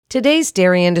Today's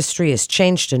dairy industry has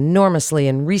changed enormously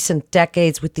in recent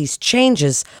decades, with these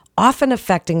changes often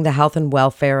affecting the health and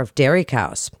welfare of dairy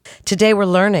cows. Today we're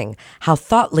learning how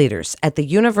thought leaders at the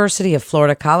University of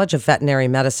Florida College of Veterinary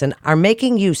Medicine are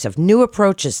making use of new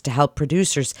approaches to help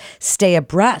producers stay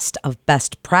abreast of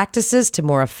best practices to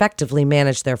more effectively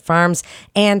manage their farms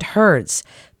and herds,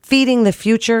 feeding the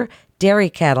future dairy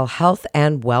cattle health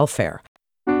and welfare.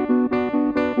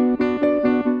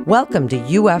 Welcome to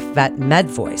UF Vet Med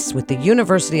Voice with the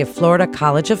University of Florida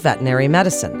College of Veterinary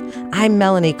Medicine. I'm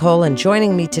Melanie Cole, and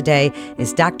joining me today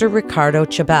is Dr. Ricardo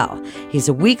Chabel. He's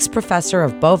a Weeks Professor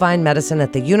of Bovine Medicine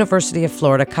at the University of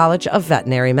Florida College of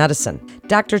Veterinary Medicine.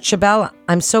 Dr. Chabel,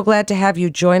 I'm so glad to have you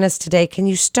join us today. Can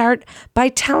you start by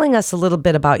telling us a little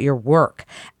bit about your work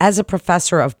as a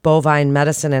professor of bovine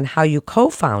medicine and how you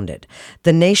co-founded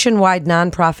the nationwide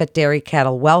nonprofit Dairy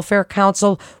Cattle Welfare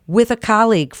Council with a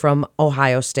colleague from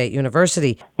Ohio State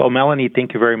University? Well, Melanie,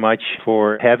 thank you very much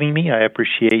for having me. I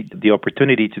appreciate the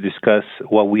opportunity to discuss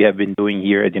what we have been doing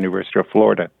here at the University of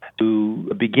Florida.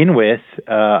 To begin with,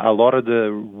 a lot of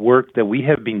the work that we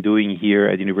have been doing here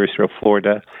at the University of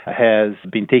Florida has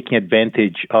been taking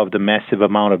advantage of the massive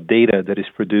amount of data that is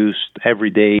produced every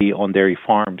day on dairy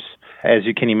farms. As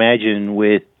you can imagine,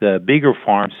 with the bigger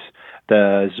farms,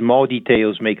 the small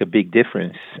details make a big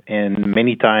difference, and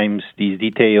many times these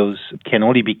details can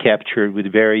only be captured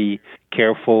with very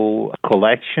careful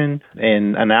collection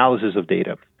and analysis of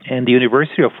data. And the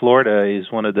University of Florida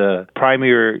is one of the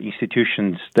primary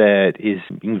institutions that is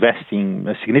investing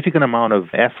a significant amount of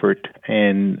effort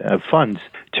and funds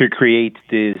to create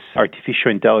this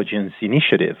artificial intelligence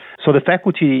initiative. So the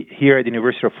faculty here at the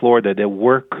University of Florida that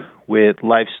work with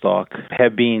livestock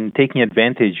have been taking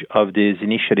advantage of this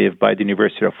initiative by the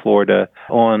University of Florida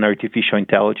on artificial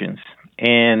intelligence.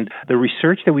 And the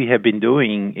research that we have been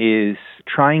doing is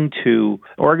trying to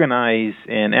organize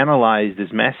and analyze this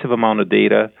massive amount of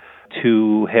data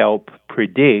to help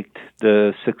predict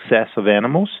the success of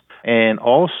animals, and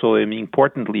also,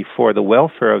 importantly, for the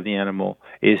welfare of the animal,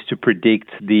 is to predict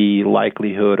the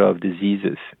likelihood of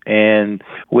diseases. And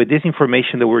with this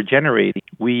information that we're generating,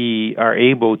 we are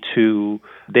able to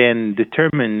then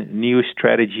determine new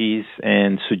strategies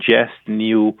and suggest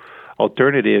new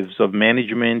alternatives of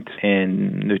management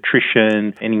and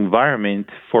nutrition and environment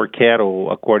for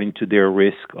cattle according to their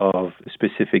risk of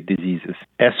specific diseases.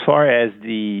 As far as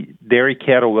the Dairy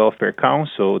Cattle Welfare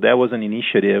Council, that was an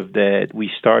initiative that we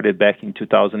started back in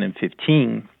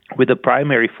 2015 with the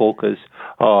primary focus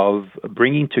of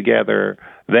bringing together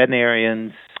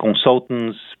veterinarians,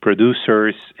 consultants,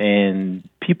 producers, and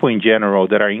people in general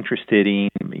that are interested in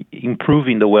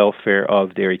improving the welfare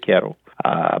of dairy cattle.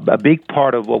 A big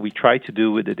part of what we try to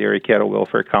do with the Dairy Cattle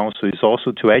Welfare Council is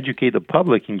also to educate the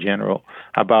public in general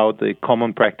about the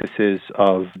common practices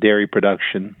of dairy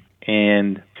production.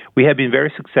 And we have been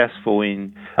very successful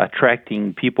in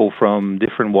attracting people from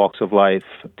different walks of life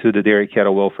to the Dairy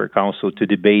Cattle Welfare Council to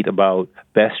debate about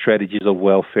best strategies of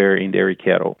welfare in dairy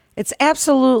cattle. It's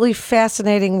absolutely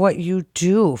fascinating what you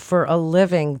do for a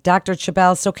living, Dr.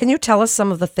 Chabel. So can you tell us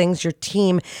some of the things your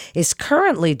team is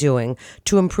currently doing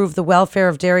to improve the welfare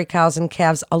of dairy cows and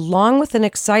calves, along with an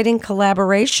exciting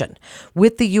collaboration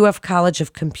with the UF College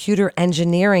of Computer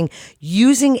Engineering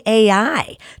using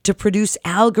AI to produce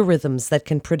algorithms that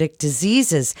can predict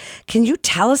diseases? Can you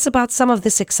tell us about some of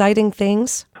this exciting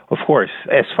things? Of course.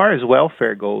 As far as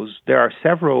welfare goes, there are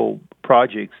several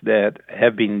projects that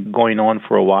have been going on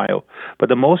for a while. But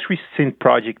the most recent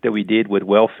project that we did with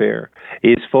welfare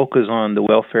is focused on the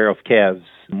welfare of calves.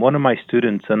 One of my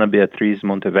students, Ana Beatriz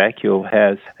Montevecchio,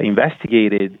 has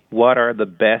investigated what are the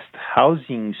best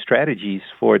housing strategies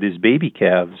for these baby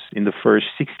calves in the first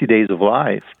 60 days of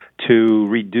life to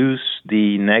reduce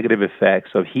the negative effects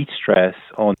of heat stress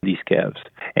on these calves.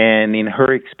 And in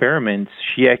her experiments,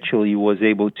 she actually was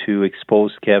able to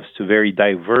expose calves to very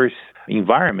diverse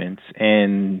environments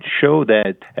and show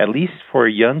that, at least for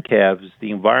young calves,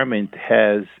 the environment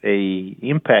has an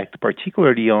impact,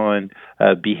 particularly on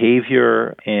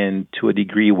behavior and, to a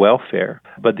degree, welfare.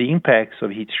 But the impacts of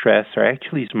heat stress are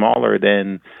actually smaller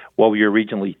than what we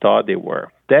originally thought they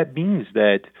were. That means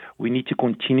that we need to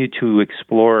continue to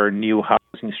explore new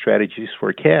housing strategies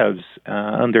for calves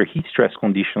under heat stress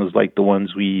conditions like the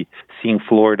ones we see in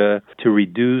Florida to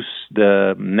reduce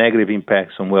the negative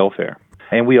impacts on welfare.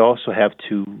 And we also have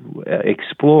to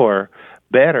explore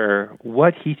better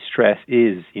what heat stress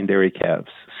is in dairy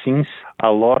calves, since a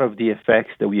lot of the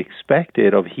effects that we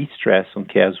expected of heat stress on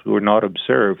calves were not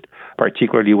observed,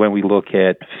 particularly when we look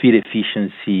at feed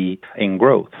efficiency and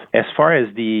growth. As far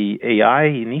as the AI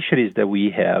initiatives that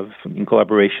we have in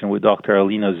collaboration with Dr.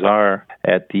 Alina Zar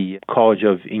at the College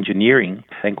of Engineering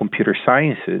and Computer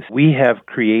Sciences, we have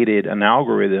created an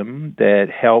algorithm that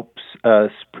helps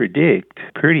us predict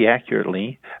pretty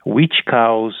accurately which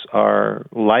cows are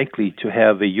likely to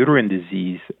have a uterine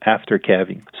disease after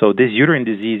calving. So this uterine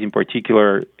disease in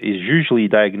particular is usually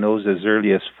diagnosed as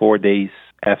early as 4 days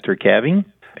after calving.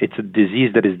 It's a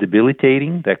disease that is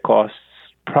debilitating, that costs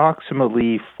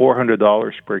approximately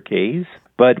 $400 per case.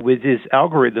 But with this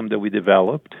algorithm that we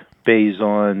developed, based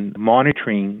on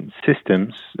monitoring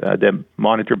systems that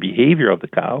monitor behavior of the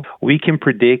cow, we can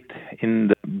predict in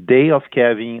the day of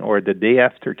calving or the day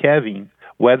after calving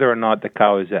whether or not the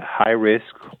cow is at high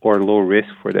risk or low risk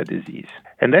for that disease.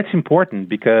 And that's important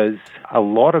because a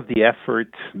lot of the effort,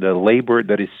 the labor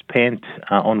that is spent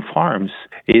on farms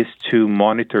is to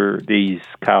monitor these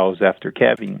cows after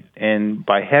calving. And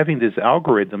by having these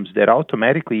algorithms that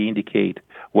automatically indicate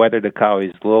whether the cow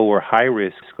is low or high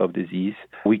risk of disease,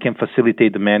 we can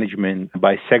facilitate the management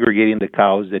by segregating the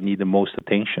cows that need the most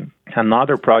attention.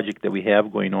 Another project that we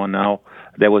have going on now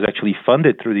that was actually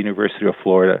funded through the University of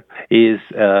Florida is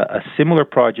a similar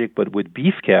project but with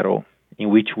beef cattle, in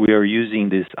which we are using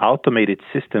these automated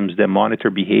systems that monitor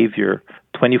behavior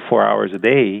 24 hours a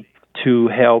day to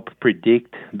help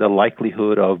predict the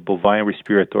likelihood of bovine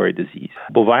respiratory disease.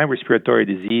 Bovine respiratory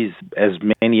disease, as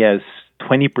many as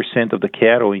 20% of the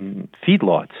cattle in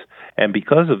feedlots. And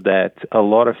because of that, a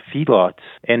lot of feedlots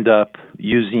end up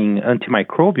using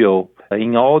antimicrobial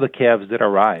in all the calves that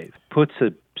arrive. Puts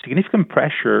a significant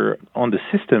pressure on the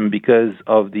system because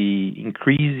of the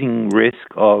increasing risk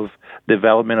of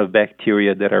development of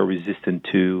bacteria that are resistant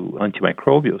to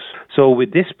antimicrobials. So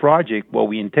with this project, what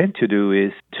we intend to do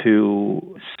is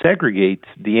to segregate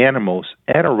the animals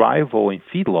at arrival in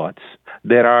feedlots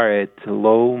that are at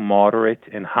low, moderate,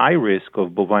 and high risk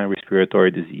of bovine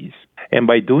respiratory disease. And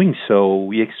by doing so,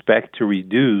 we expect to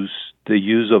reduce the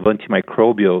use of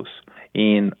antimicrobials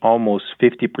in almost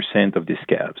 50% of these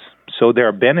calves. So there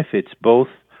are benefits both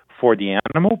for the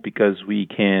animal because we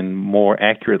can more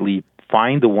accurately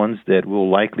find the ones that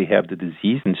will likely have the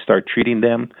disease and start treating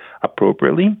them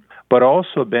appropriately, but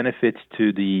also benefits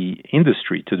to the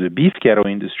industry, to the beef cattle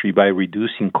industry by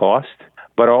reducing cost,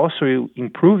 but also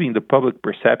improving the public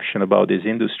perception about this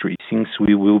industry since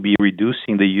we will be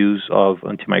reducing the use of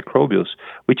antimicrobials,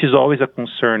 which is always a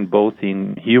concern both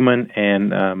in human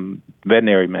and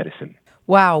veterinary medicine.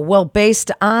 Wow. Well,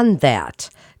 based on that,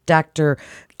 Doctor,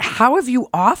 how have you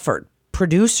offered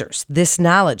producers this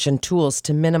knowledge and tools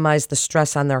to minimize the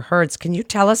stress on their herds? Can you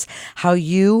tell us how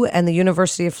you and the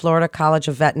University of Florida College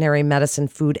of Veterinary Medicine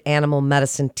Food Animal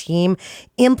Medicine team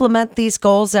implement these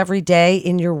goals every day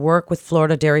in your work with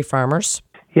Florida dairy farmers?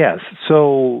 Yes.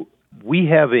 So we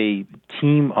have a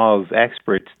team of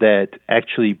experts that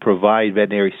actually provide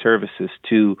veterinary services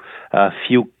to a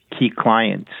few key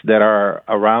clients that are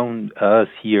around us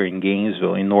here in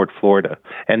Gainesville, in North Florida.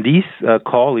 And these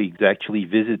colleagues actually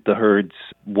visit the herds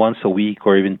once a week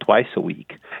or even twice a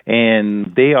week.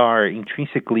 And they are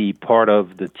intrinsically part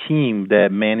of the team that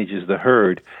manages the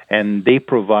herd, and they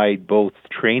provide both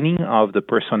training of the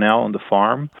personnel on the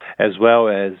farm as well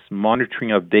as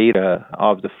monitoring of data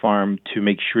of the farm to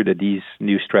make sure that these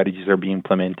new strategies are being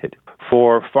implemented.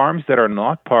 For farms that are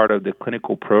not part of the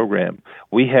clinical program,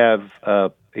 we have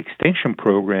a extension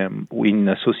program in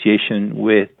association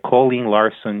with Colleen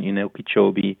Larson in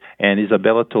Okeechobee and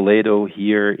Isabella Toledo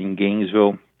here in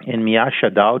Gainesville and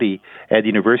Miasha Dowdy at the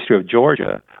University of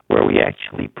Georgia, where we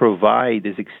actually provide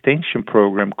this extension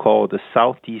program called the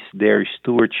Southeast Dairy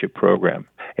Stewardship Program.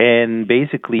 And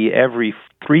basically every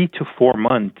 3 to 4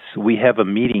 months, we have a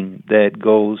meeting that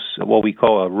goes what we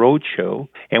call a road show,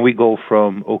 and we go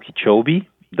from Okeechobee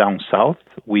down south,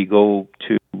 we go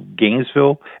to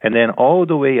Gainesville, and then all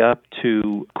the way up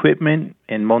to Quitman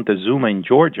and Montezuma in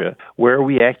Georgia, where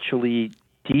we actually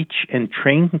teach and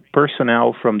train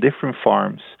personnel from different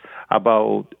farms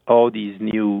about all these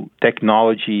new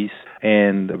technologies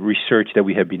and research that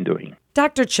we have been doing.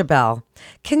 Dr. Chabel,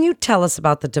 can you tell us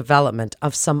about the development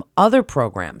of some other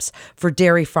programs for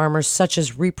dairy farmers, such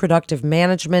as reproductive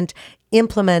management,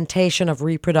 implementation of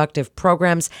reproductive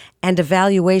programs, and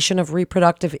evaluation of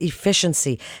reproductive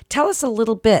efficiency? Tell us a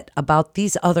little bit about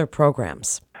these other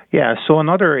programs. Yeah, so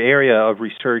another area of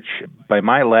research by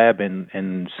my lab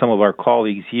and some of our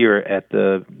colleagues here at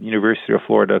the University of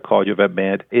Florida College of Vet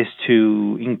Med is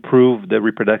to improve the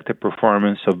reproductive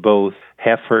performance of both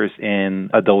heifers and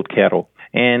adult cattle.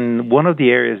 And one of the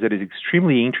areas that is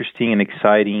extremely interesting and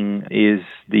exciting is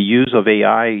the use of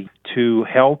AI to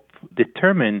help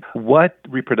determine what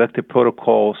reproductive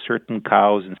protocol certain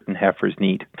cows and heifers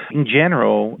need. In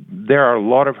general, there are a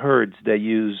lot of herds that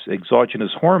use exogenous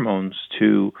hormones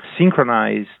to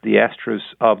synchronize the estrus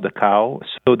of the cow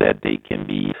so that they can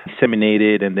be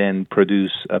inseminated and then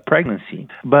produce a pregnancy.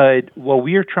 But what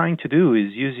we are trying to do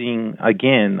is using,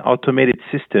 again, automated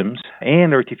systems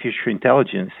and artificial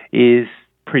intelligence is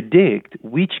predict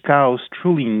which cows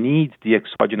truly need the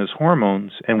exogenous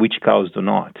hormones and which cows do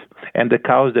not. And the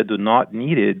cows that do not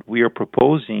need it, we are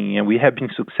proposing, and we have been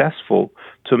successful,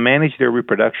 to manage their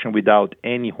reproduction without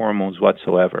any hormones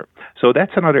whatsoever. So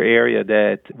that's another area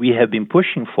that we have been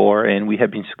pushing for and we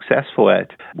have been successful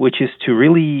at, which is to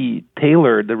really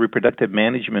tailor the reproductive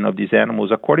management of these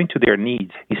animals according to their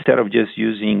needs, instead of just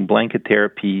using blanket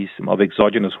therapies of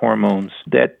exogenous hormones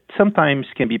that sometimes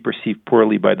can be perceived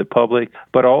poorly by the public,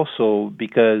 but also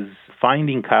because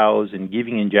finding cows and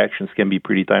giving injections can be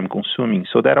pretty time-consuming.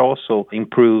 So that also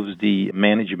improves the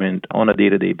management on a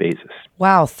day-to-day basis.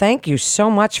 Wow, thank you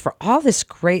so much for all this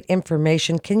great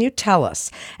information. Can you tell us,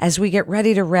 as we get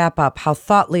ready to wrap up, how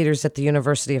thought leaders at the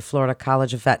University of Florida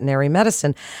College of Veterinary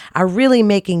Medicine are really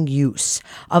making use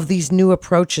of these new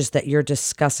approaches that you're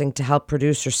discussing to help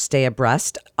producers stay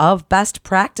abreast of best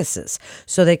practices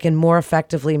so they can more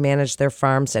effectively manage their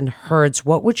farms and herds?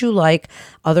 What would you like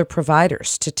other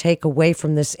providers to take away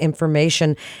from this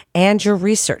information and your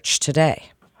research today?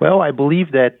 Well, I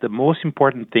believe that the most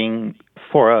important thing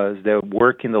for us that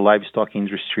work in the livestock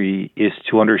industry is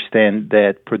to understand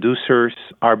that producers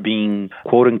are being,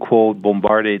 quote unquote,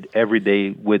 bombarded every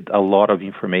day with a lot of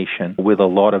information, with a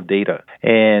lot of data.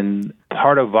 And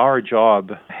part of our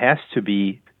job has to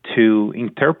be to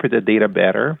interpret the data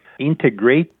better,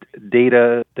 integrate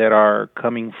data that are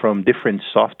coming from different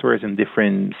softwares and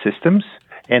different systems,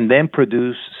 and then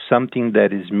produce something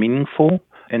that is meaningful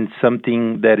and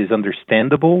something that is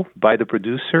understandable by the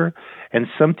producer, and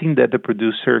something that the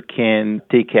producer can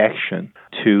take action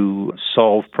to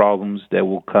solve problems that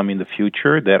will come in the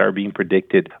future that are being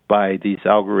predicted by these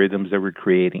algorithms that we're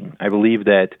creating. I believe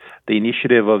that the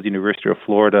initiative of the University of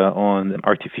Florida on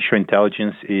artificial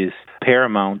intelligence is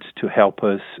paramount to help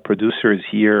us producers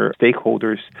here,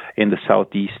 stakeholders in the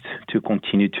Southeast, to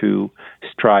continue to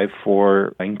strive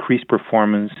for increased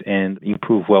performance and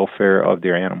improve welfare of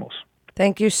their animals.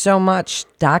 Thank you so much,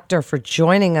 Doctor, for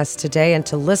joining us today. And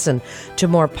to listen to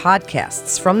more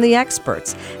podcasts from the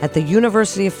experts at the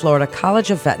University of Florida College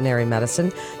of Veterinary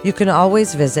Medicine, you can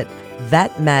always visit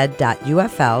vetmed.ufl.edu.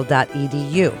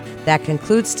 That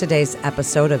concludes today's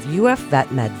episode of UF Vet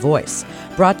Med Voice,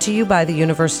 brought to you by the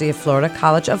University of Florida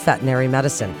College of Veterinary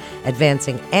Medicine,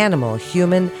 advancing animal,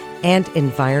 human, and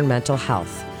environmental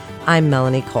health. I'm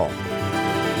Melanie Cole.